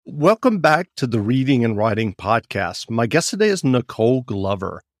Welcome back to the Reading and Writing Podcast. My guest today is Nicole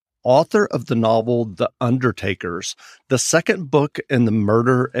Glover, author of the novel The Undertakers, the second book in the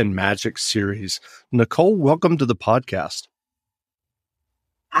Murder and Magic series. Nicole, welcome to the podcast.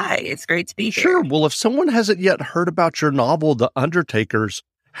 Hi, it's great to be here. Sure. Well, if someone hasn't yet heard about your novel, The Undertakers,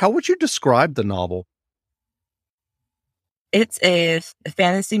 how would you describe the novel? It's a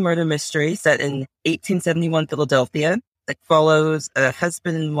fantasy murder mystery set in 1871 Philadelphia that follows a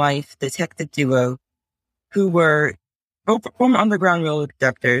husband and wife detective duo who were both former Underground Railroad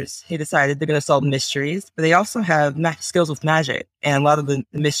conductors. He decided they're going to solve mysteries, but they also have skills with magic. And a lot of the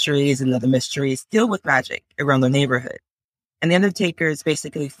mysteries and other mysteries deal with magic around their neighborhood. And The Undertakers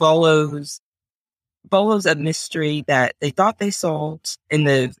basically follows a mystery that they thought they solved in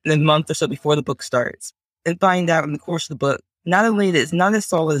the month or so before the book starts, and find out in the course of the book, not only that it's not as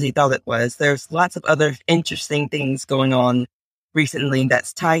solid as he thought it was, there's lots of other interesting things going on recently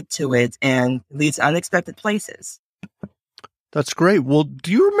that's tied to it and leads to unexpected places. That's great. Well,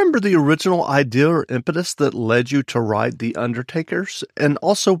 do you remember the original idea or impetus that led you to write The Undertakers? And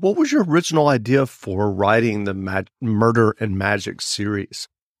also, what was your original idea for writing the Murder and Magic series?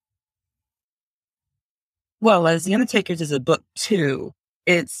 Well, as The Undertakers is a book too,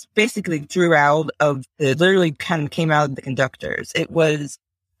 it's basically literally kind of came out of the conductors.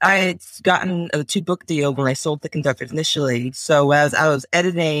 I had gotten a 2-book deal when I sold the conductors initially. So as I was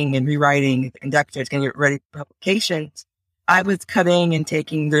editing and rewriting the conductors, getting it ready for publications, I was cutting and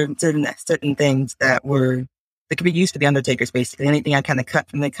taking certain things that could be used for the Undertakers, basically. Anything I kind of cut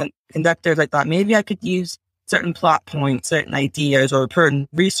from the conductors, I thought maybe I could use certain plot points, certain ideas, or certain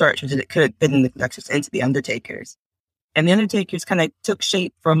research that could have been in the conductors into the Undertakers. And the Undertakers kind of took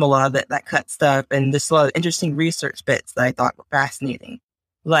shape from a lot of that cut stuff, and just a lot of interesting research bits that I thought were fascinating,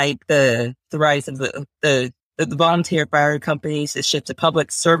 like the rise of the volunteer fire companies, the shift to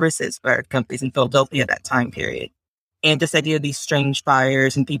public services fire companies in Philadelphia at that time period, and this idea of these strange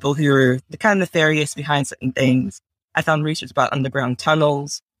fires and people who are the kind of nefarious behind certain things. I found research about underground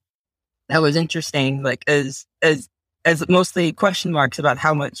tunnels that was interesting, like as mostly question marks about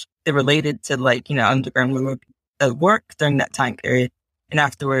how much they related to underground work during that time period and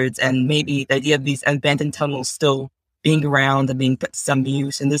afterwards, and maybe the idea of these abandoned tunnels still being around and being put to some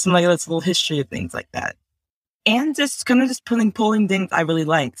use. And there's some this little history of things like that. And just pulling things I really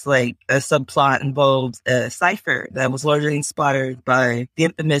liked, like a subplot involved a cipher that was largely inspired by the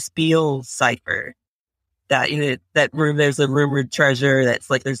infamous Beale cipher. That, there's a rumored treasure that's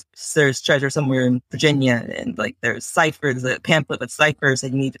there's treasure somewhere in Virginia, and there's ciphers, a pamphlet with ciphers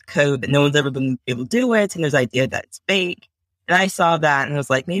that you need to code, but no one's ever been able to do it, and there's the idea that it's fake. And I saw that and I was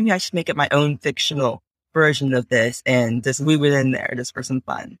like, maybe I should make it my own fictional version of this and just weave it in there just for some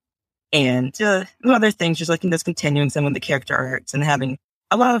fun. And other things, just continuing some of the character arcs and having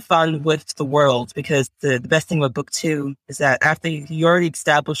a lot of fun with the world, because the best thing about book 2 is that after you already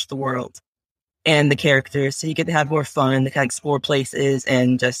established the world and the characters, so you get to have more fun to kind of explore places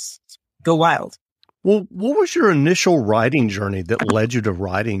and just go wild. Well, what was your initial writing journey that led you to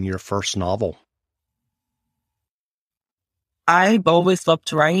writing your first novel? I've always loved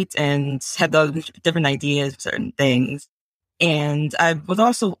to write and had different ideas for certain things. And I was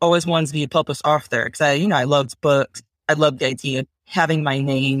also always wanted to be a published author because I loved books. I loved the idea of having my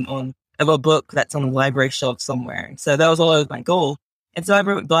name on a book that's on a library shelf somewhere. So that was always my goal. And so I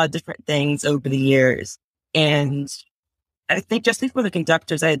wrote a lot of different things over the years. And I think just before the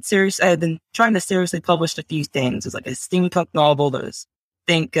conductors, I had been trying to seriously publish a few things. It was like a steampunk novel. There's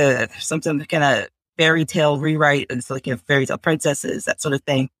something kind of fairy tale rewrite. It's fairy tale princesses, that sort of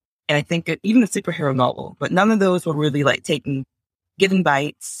thing. And I think even a superhero novel, but none of those were really given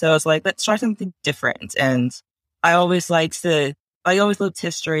bites. So I was like, let's try something different. And I always loved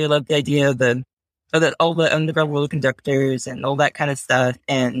history. I loved the idea of all the Underground Railroad conductors and all that kind of stuff.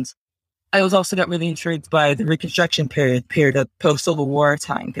 And I also got really intrigued by the Reconstruction period of post-Civil War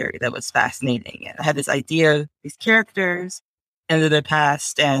time period. That was fascinating. And I had this idea of these characters and their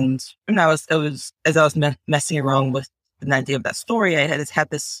past. And as I was messing around with the idea of that story, I had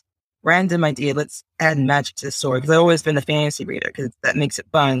this random idea. Let's add magic to the story, because I've always been a fantasy reader because that makes it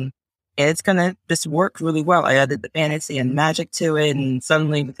fun. And it's gonna just work really well. I added the fantasy and magic to it, and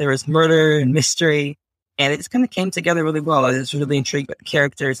suddenly there was murder and mystery, and it just kind of came together really well. I was really intrigued by the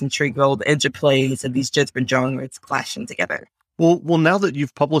characters, intrigued by all the interplays of these different genres clashing together. Well, now that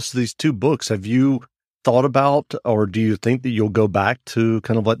you've published these 2 books, have you thought about, or do you think that you'll go back to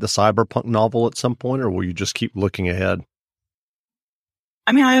kind of like the cyberpunk novel at some point, or will you just keep looking ahead?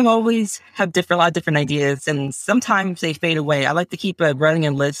 I mean, I've always had a lot of different ideas, and sometimes they fade away. I like to keep running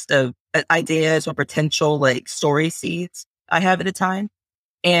a list of ideas or potential story seeds I have at a time.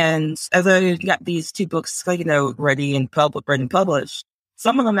 And as I got these two books, ready and published,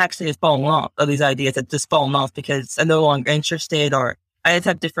 some of them actually have fallen off, of these ideas have just fallen off because I'm no longer interested, or I just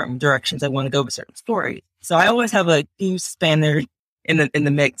have different directions I want to go with certain stories. So I always have a few spanners in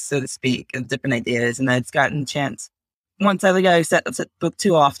the mix, so to speak, of different ideas. And I've gotten a chance. Once I think I set book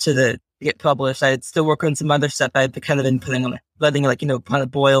 2 off to get published, I'd still work on some other stuff I'd kind of been putting on, letting kind of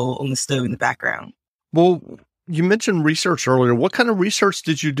boil on the stove in the background. Well, you mentioned research earlier. What kind of research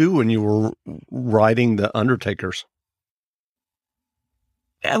did you do when you were writing The Undertakers?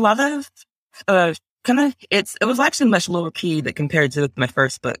 A lot of it was actually much lower key that compared to my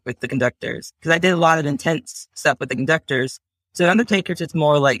first book with The Conductors, because I did a lot of intense stuff with The Conductors. So Undertakers, it's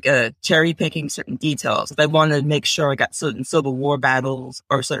more like cherry picking certain details. If I wanted to make sure I got certain Civil War battles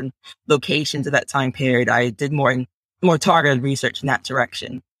or certain locations of that time period, I did more targeted research in that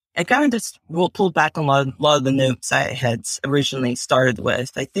direction. I kind of just pulled back on a lot of the notes I had originally started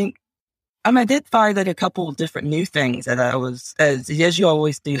with. I think I did find a couple of different new things that I was, as you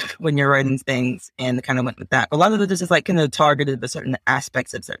always do when you're writing things, and kind of went with that. A lot of it is just kind of targeted with certain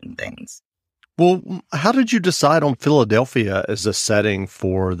aspects of certain things. Well, how did you decide on Philadelphia as a setting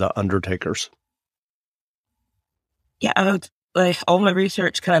for The Undertakers? Yeah, all my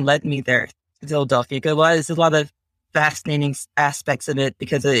research kind of led me there to Philadelphia. There's a lot of fascinating aspects of it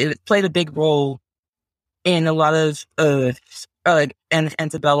because it played a big role in a lot of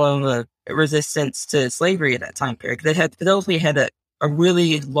antebellum resistance to slavery at that time period. Philadelphia had a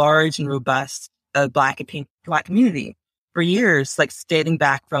really large and robust black community for years, dating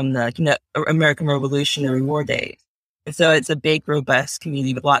back from the American Revolutionary War days. And so it's a big, robust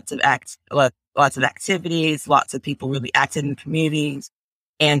community with lots of activities, lots of people really active in the communities.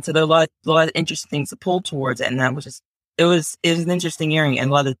 And so there are a lot of interesting things to pull towards it. And that was it was an interesting area, and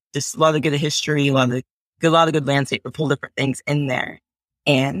a lot of good history, a lot of good landscape to pull different things in there.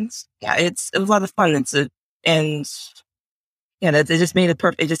 And yeah, it was a lot of fun. It just made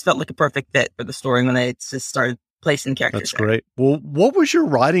it just felt like a perfect fit for the story when I just started placing characters. That's great. Well, what was your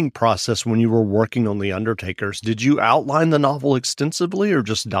writing process when you were working on The Undertakers? Did you outline the novel extensively or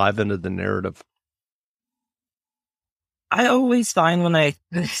just dive into the narrative? I always find when I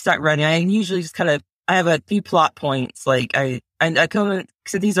start writing, I usually just I have a few plot points. I come in,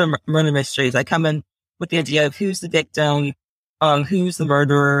 so these are murder mysteries. I come in with the idea of who's the victim, who's the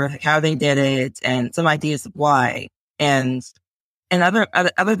murderer, how they did it, and some ideas of why. And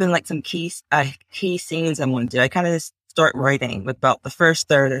other than some key scenes I want to do, I kind of just start writing with about the first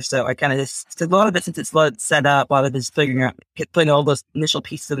third or so. I kind of just, a lot of it, since it's set up, a lot of it is figuring out, putting all those initial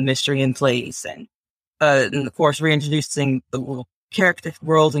pieces of the mystery in place, and of course reintroducing the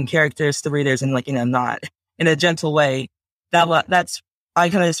world and characters to readers, and not in a gentle way. That's I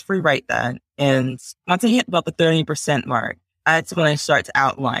kind of just free write that, and once I hit about the 30% mark, that's when I start to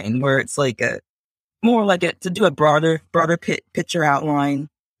outline, where it's to do a broader picture outline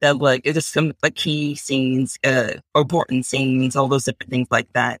that it's just some key scenes, important scenes, all those different things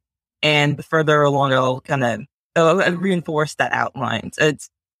like that. And the further along, I'll reinforce that outline. So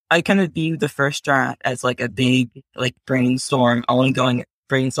I kind of view the first draft as a big brainstorm, ongoing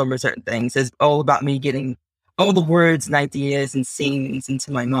brainstorm of certain things. It's all about me getting all the words and ideas and scenes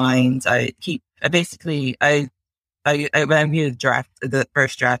into my mind. When I'm here to draft the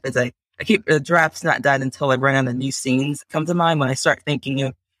first draft, is I keep the draft's not done until I run out of new scenes that come to mind. When I start thinking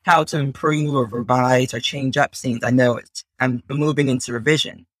of how to improve or revise or change up scenes, I know I'm moving into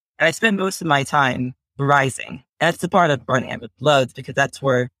revision. And I spend most of my time revising. And that's the part of writing I would love, because that's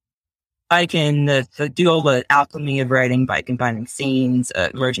where I can do all the alchemy of writing by combining scenes,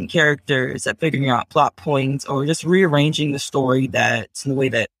 merging characters, figuring out plot points, or just rearranging the story that's in the way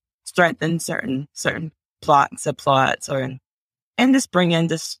that strengthens certain plots, subplots, and just bring in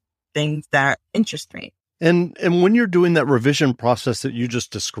just things that interest me. And when you're doing that revision process that you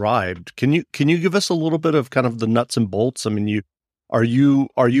just described, can you give us a little bit of kind of the nuts and bolts? I mean, are you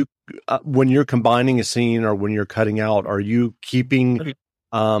when you're combining a scene or when you're cutting out, are you keeping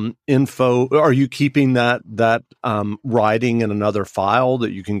info? Are you keeping that writing in another file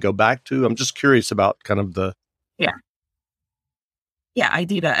that you can go back to? I'm just curious about kind of the I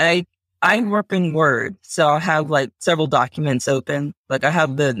do that. I work in Word, so I'll have several documents open. I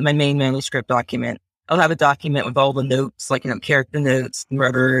have my main manuscript document. I'll have a document with all the notes, character notes,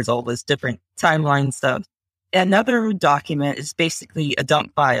 murderers, all this different timeline stuff. Another document is basically a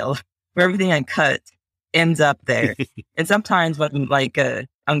dump file where everything I cut ends up there. And sometimes when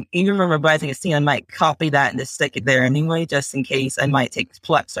I'm even revising a scene, I might copy that and just stick it there anyway, just in case I might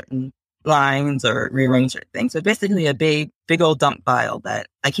select certain lines or rearrange certain things. So basically a big old dump file that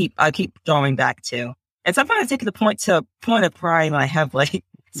I keep drawing back to. And sometimes I take it to point of pride when I have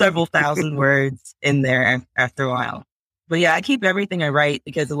several thousand words in there after a while. But yeah, I keep everything I write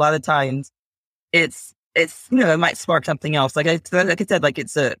because a lot of times it's it might spark something else. Like I said, like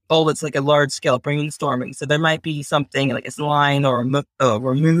it's like a large scale brainstorming. So there might be something like a line or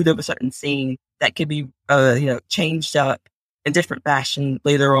a mood of a certain scene that could be changed up in different fashion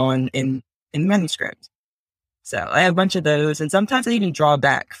later on in manuscript. So I have a bunch of those, and sometimes I even draw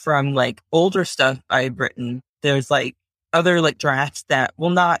back from like older stuff I've written. There's like other like drafts that will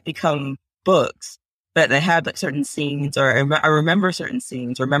not become books, but they have like certain scenes, or I remember certain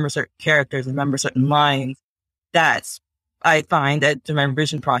scenes, remember certain characters, remember certain lines that I find that the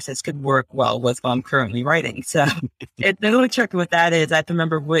revision process could work well with what I'm currently writing. So the only trick with that is I have to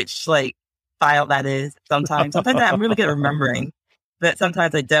remember which like file that is. Sometimes I'm really good at remembering. But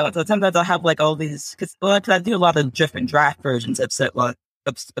sometimes I don't. So sometimes I'll have like all these, because I do a lot of different draft versions of stuff.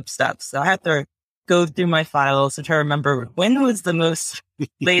 So I have to go through my files to try to remember when was the most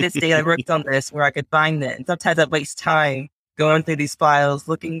latest date I worked on this where I could find it. And sometimes I waste time going through these files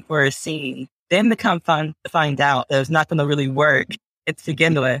looking for a scene. Then to find out that it's not going to really work to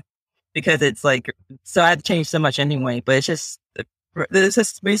begin with, because it's like, so I had to change so much anyway. But it's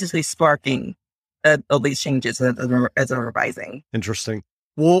just basically sparking all these changes as I'm revising. Interesting.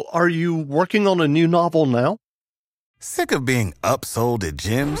 Well, are you working on a new novel now? Sick of being upsold at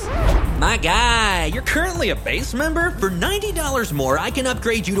gyms? My guy, you're currently a base member? For $90 more, I can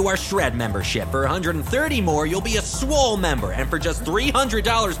upgrade you to our Shred membership. For $130 more, you'll be a Swole member. And for just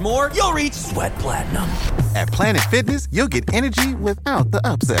 $300 more, you'll reach Sweat Platinum. At Planet Fitness, you'll get energy without the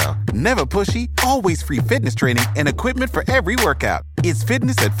upsell. Never pushy, always free fitness training and equipment for every workout. It's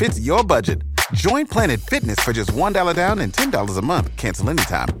fitness that fits your budget. Join Planet Fitness for just $1 down and $10 a month. Cancel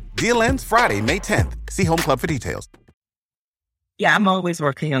anytime. Deal ends Friday, May 10th. See Home Club for details. Yeah, I'm always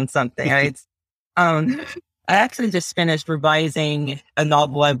working on something. I actually just finished revising a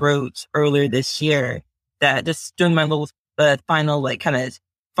novel I wrote earlier this year, that just doing my little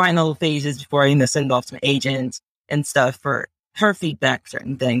final phases before I send off to my agent and stuff for her feedback,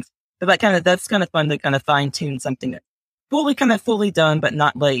 certain things. But that's kind of fun to kind of fine tune something that's fully done, but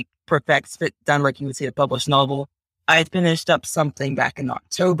not like perfect fit done like you would see a published novel. I finished up something back in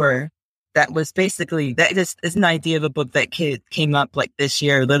October that was basically, that just is an idea of a book that came up like this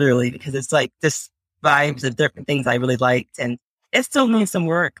year, literally, because it's like just vibes of different things I really liked. And it still needs some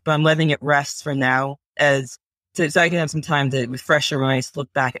work, but I'm letting it rest for now so I can have some time to refresh your eyes,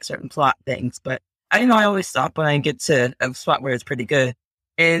 look back at certain plot things. But I always stop when I get to a spot where it's pretty good.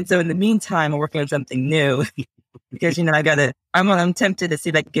 And so in the meantime, I'm working on something new because, I'm tempted to see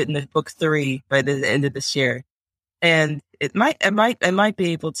if I can get into book 3 by the end of this year. And I might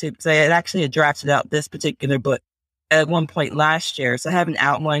be able to, because I had actually drafted out this particular book at one point last year. So I have an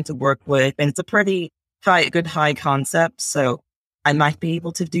outline to work with, and it's a pretty good high concept. So I might be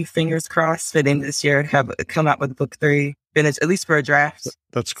able to do, fingers crossed, for the end of this year, come out with book 3, finish at least for a draft.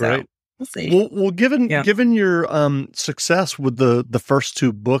 That's great. So we'll see. Well, given your success with the first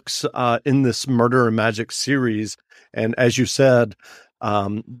 2 books in this Murder and Magic series, and as you said,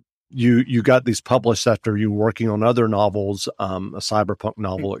 you got these published after you working on other novels, a cyberpunk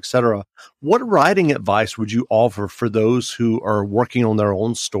novel, etc. What writing advice would you offer for those who are working on their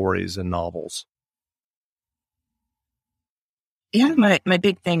own stories and novels? Yeah, my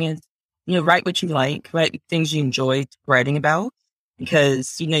big thing is, write what you like, write things you enjoy writing about,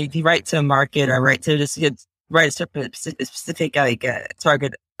 because, if you write to a market or write to write a specific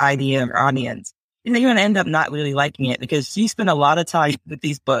target idea or audience, you're going to end up not really liking it, because you spend a lot of time with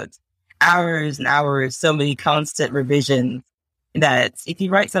these books, hours and hours, so many constant revisions, that if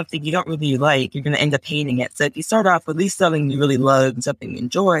you write something you don't really like, you're going to end up hating it. So if you start off with at least something you really love and something you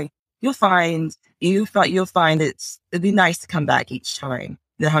enjoy, you'll find it'd be nice to come back each time.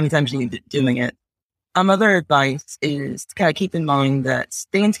 How many times you need doing it. Other advice is to kind of keep in mind that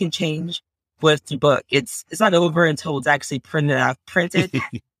things can change with the book. It's not over until it's actually printed.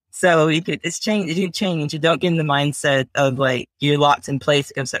 So it's change. You change. You don't get in the mindset of like you're locked in place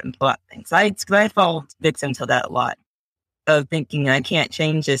of certain plot things. I fall victim to that a lot, of thinking I can't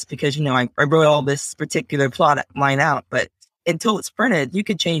change this because I wrote all this particular plot line out, but until it's printed, you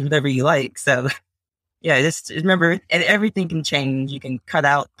can change whatever you like. So yeah, just remember, and everything can change. You can cut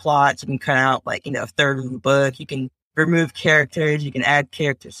out plots. You can cut out a third of the book. You can remove characters. You can add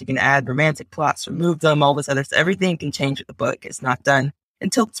characters. You can add romantic plots, remove them, all this other stuff. Everything can change with the book. It's not done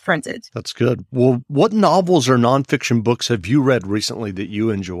until it's printed. That's good. Well, what novels or nonfiction books have you read recently that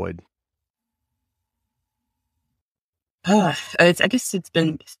you enjoyed? I guess it's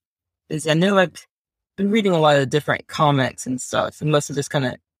been busy. I know I've been reading a lot of different comics and stuff, and most of just kind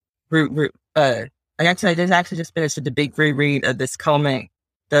of I just finished the big reread of this comic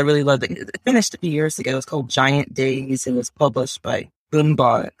that I really loved. It finished a few years ago. It's called Giant Days. It was published by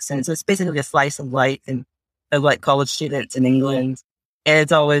Boombox, and it's basically a slice of life and of like college students in England. And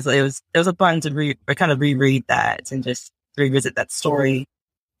it's always it was a fun to kind of reread that and just revisit that story.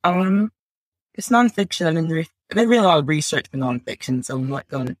 It's nonfiction. I've been reading a lot of research for nonfiction, so I'm not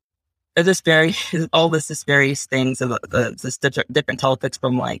going. There's just this various things of this different topics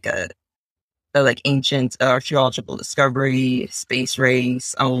from like ancient archaeological discovery, space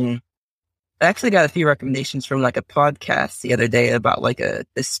race. I actually got a few recommendations from like a podcast the other day about like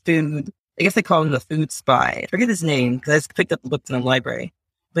this food. I guess they call him the food spy. I forget his name because I just picked up the books in the library.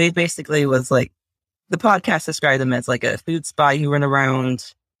 But he basically was like, the podcast described him as like a food spy who went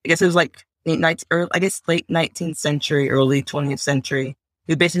around. I guess it was like late 19th century, early 20th century.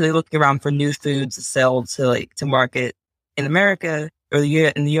 He was basically looking around for new foods to sell to market in America or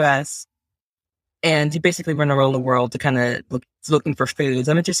in the US. And he basically went around the world to kind of looking for foods.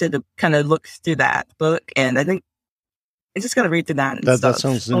 I'm interested to kind of look through that book, and I think I just got to read through that. That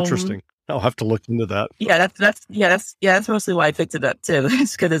sounds interesting. I'll have to look into that. Yeah, that's mostly why I picked it up too.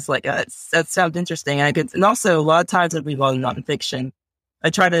 It's because it's like that sounds interesting. And also a lot of times I read a lot of nonfiction.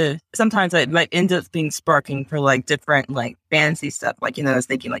 Sometimes I might end up being sparking for like different like fantasy stuff. Like, I was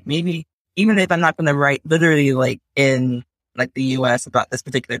thinking like maybe even if I'm not going to write literally like in like the US about this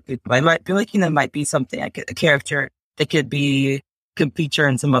particular people, I might feel like, might be something a character that could feature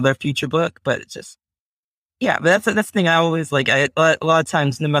in some other future book, but it's just, yeah, but that's the thing I always like. A lot of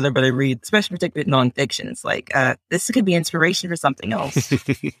times, no matter what I read, especially particularly nonfiction, it's like, this could be inspiration for something else.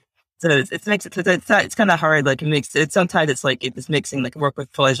 So it's kind of hard. Like sometimes it's like it's mixing like work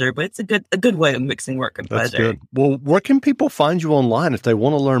with pleasure, but it's a good way of mixing work and pleasure. That's good. Well, where can people find you online if they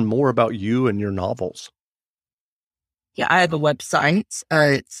want to learn more about you and your novels? Yeah, I have a website.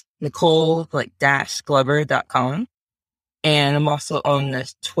 It's Nicole-Glover.com. And I'm also on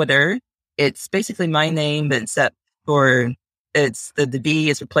Twitter. It's basically my name, but except for the B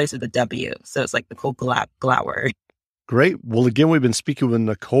is replaced with a W. So it's like Nicole Glover. Great. Well, again, we've been speaking with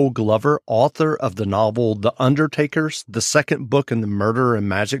Nicole Glover, author of the novel The Undertakers, the second book in the Murder and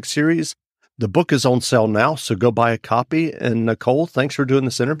Magic series. The book is on sale now, so go buy a copy. And Nicole, thanks for doing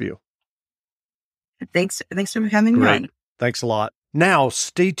this interview. Thanks for having me on. Thanks a lot. Now,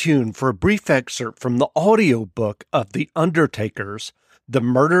 stay tuned for a brief excerpt from the audiobook of The Undertakers, the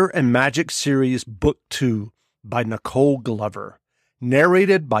Murder and Magic series, Book 2, by Nicole Glover,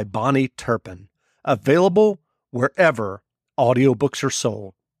 narrated by Bonnie Turpin. Available wherever audiobooks are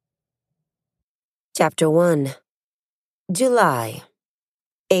sold. Chapter 1. July,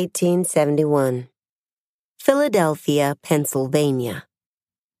 1871. Philadelphia, Pennsylvania.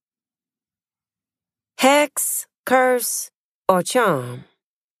 Hex, curse, or charm?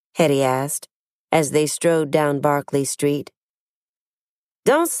 Hetty asked, as they strode down Barclay Street.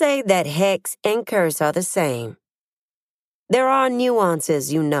 Don't say that hex and curse are the same. There are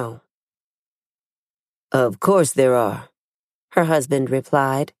nuances, you know. Of course there are, her husband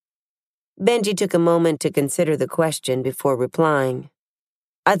replied. Benji took a moment to consider the question before replying.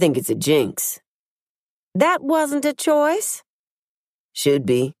 I think it's a jinx. That wasn't a choice? Should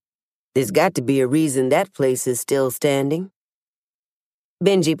be. There's got to be a reason that place is still standing.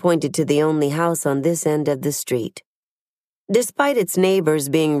 Benji pointed to the only house on this end of the street. Despite its neighbors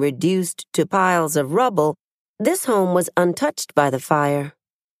being reduced to piles of rubble, this home was untouched by the fire.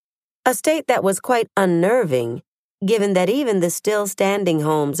 A state that was quite unnerving, given that even the still-standing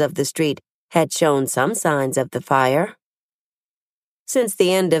homes of the street had shown some signs of the fire. Since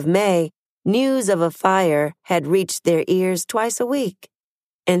the end of May, news of a fire had reached their ears twice a week,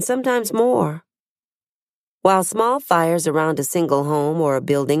 and sometimes more. While small fires around a single home or a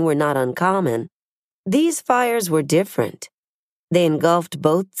building were not uncommon, these fires were different. They engulfed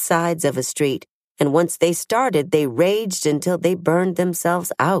both sides of a street, and once they started, they raged until they burned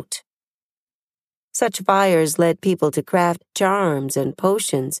themselves out. Such fires led people to craft charms and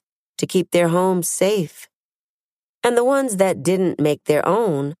potions to keep their homes safe. And the ones that didn't make their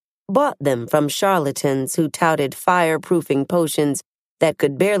own bought them from charlatans who touted fireproofing potions that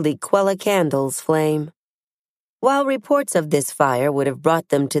could barely quell a candle's flame. While reports of this fire would have brought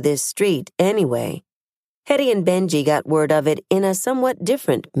them to this street anyway, Hetty and Benji got word of it in a somewhat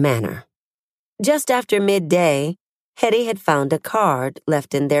different manner. Just after midday, Hetty had found a card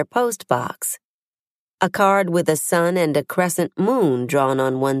left in their post box. A card with a sun and a crescent moon drawn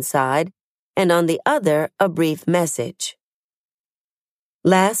on one side, and on the other a brief message.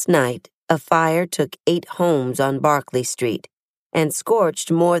 Last night, a fire took 8 homes on Barclay Street and scorched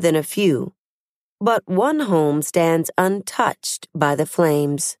more than a few, but one home stands untouched by the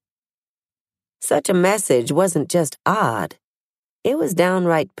flames. Such a message wasn't just odd. It was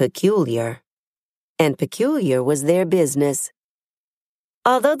downright peculiar. And peculiar was their business.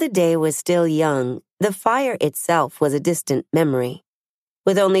 Although the day was still young, the fire itself was a distant memory,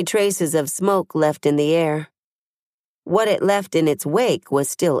 with only traces of smoke left in the air. What it left in its wake was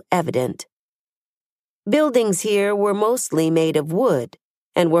still evident. Buildings here were mostly made of wood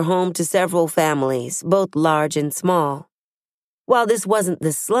and were home to several families, both large and small. While this wasn't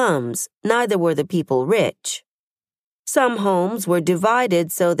the slums, neither were the people rich. Some homes were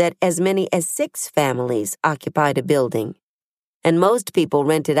divided so that as many as 6 families occupied a building, and most people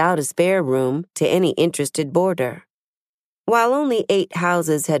rented out a spare room to any interested boarder. While only 8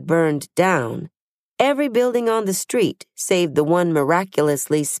 houses had burned down, every building on the street, save the one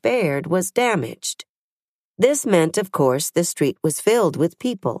miraculously spared, was damaged. This meant, of course, the street was filled with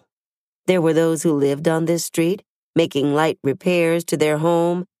people. There were those who lived on this street, making light repairs to their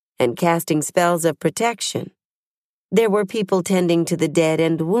home and casting spells of protection. There were people tending to the dead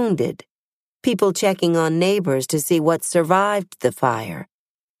and wounded, people checking on neighbors to see what survived the fire,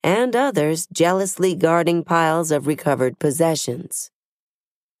 and others jealously guarding piles of recovered possessions.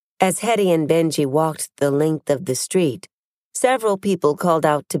 As Hetty and Benji walked the length of the street, several people called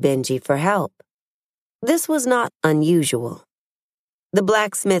out to Benji for help. This was not unusual. The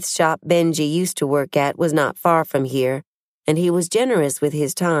blacksmith shop Benji used to work at was not far from here, and he was generous with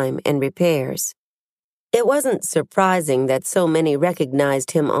his time and repairs. It wasn't surprising that so many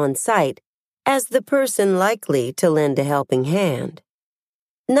recognized him on sight as the person likely to lend a helping hand.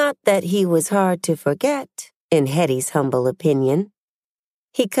 Not that he was hard to forget, in Hetty's humble opinion.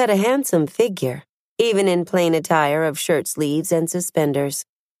 He cut a handsome figure, even in plain attire of shirt sleeves and suspenders.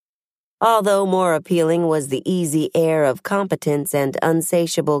 Although more appealing was the easy air of competence and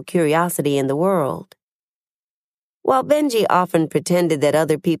unsatiable curiosity in the world. While Benji often pretended that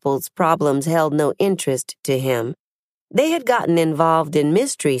other people's problems held no interest to him, they had gotten involved in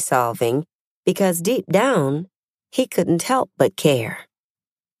mystery solving because deep down, he couldn't help but care.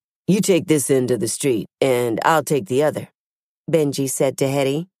 "You take this end of the street, and I'll take the other," Benji said to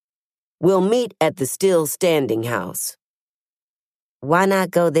Hetty. "We'll meet at the still-standing house." "Why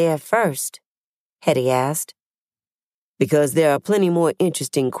not go there first?" Hetty asked. "Because there are plenty more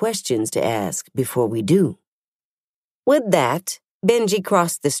interesting questions to ask before we do." With that, Benji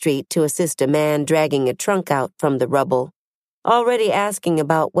crossed the street to assist a man dragging a trunk out from the rubble, already asking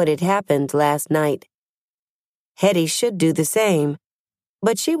about what had happened last night. Hetty should do the same,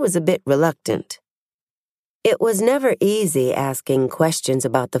 but she was a bit reluctant. It was never easy asking questions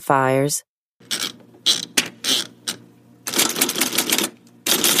about the fires.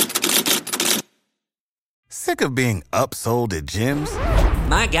 Sick of being upsold at gyms?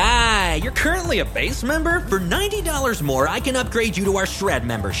 My guy, you're currently a base member? For $90 more, I can upgrade you to our Shred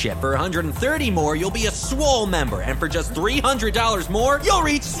membership. For $130 more, you'll be a Swole member. And for just $300 more, you'll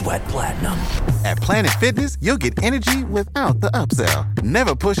reach Sweat Platinum. At Planet Fitness, you'll get energy without the upsell.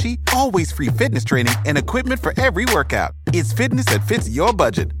 Never pushy, always free fitness training and equipment for every workout. It's fitness that fits your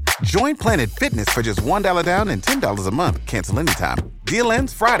budget. Join Planet Fitness for just $1 down and $10 a month. Cancel anytime. Deal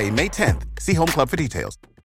ends Friday, May 10th. See Home Club for details.